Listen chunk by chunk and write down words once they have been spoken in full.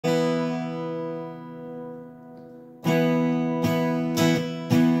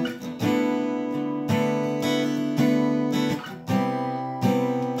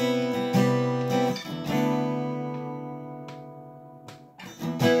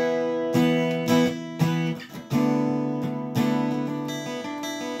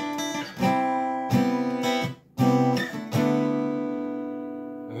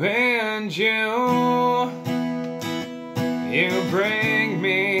find you, you bring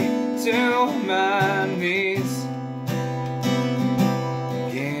me to my knees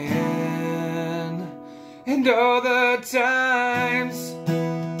again. And all the times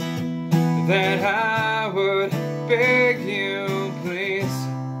that I would beg you, please,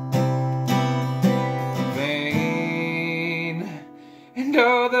 vain. And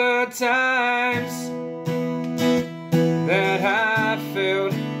all the times that I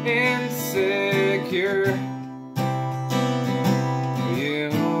felt insecure, you,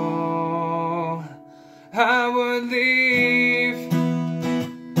 I would leave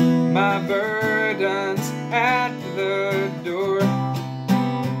my burdens at the door.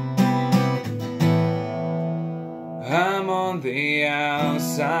 I'm on the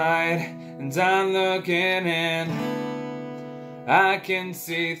outside and I'm looking in. I can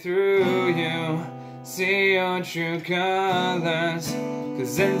see through you, see your true colors,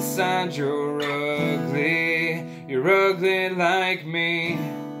 'cause inside you're ugly like me.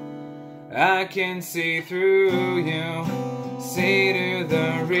 I can see through you, see to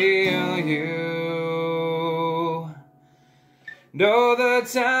the real you. And all the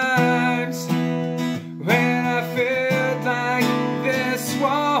times when I feel like this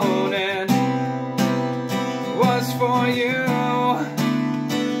won't end was for you,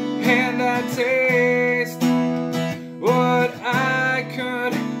 and I taste what I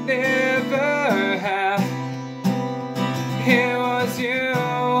could never have. It was you.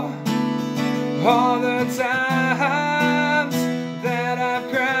 All the times that I've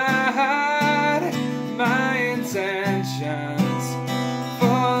cried, my intentions full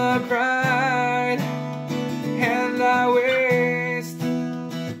of pride, and I waste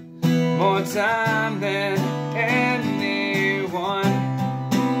more time than anyone.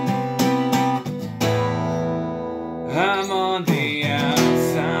 I'm on the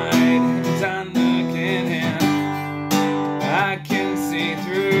outside and I'm looking in. I can see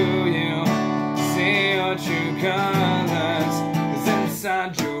through you, see your true colors, 'cause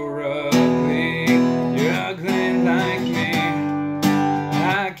inside you're ugly like me.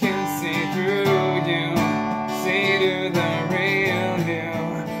 I can see through you, see to the real you.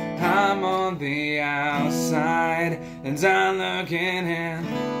 I'm on the outside and I'm looking in.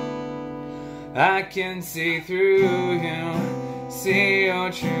 I can see through you, see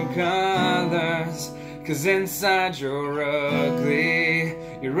your true colors, 'cause inside you're ugly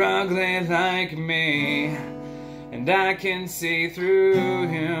like me. And I can see through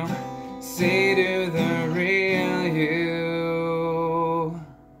you, see to the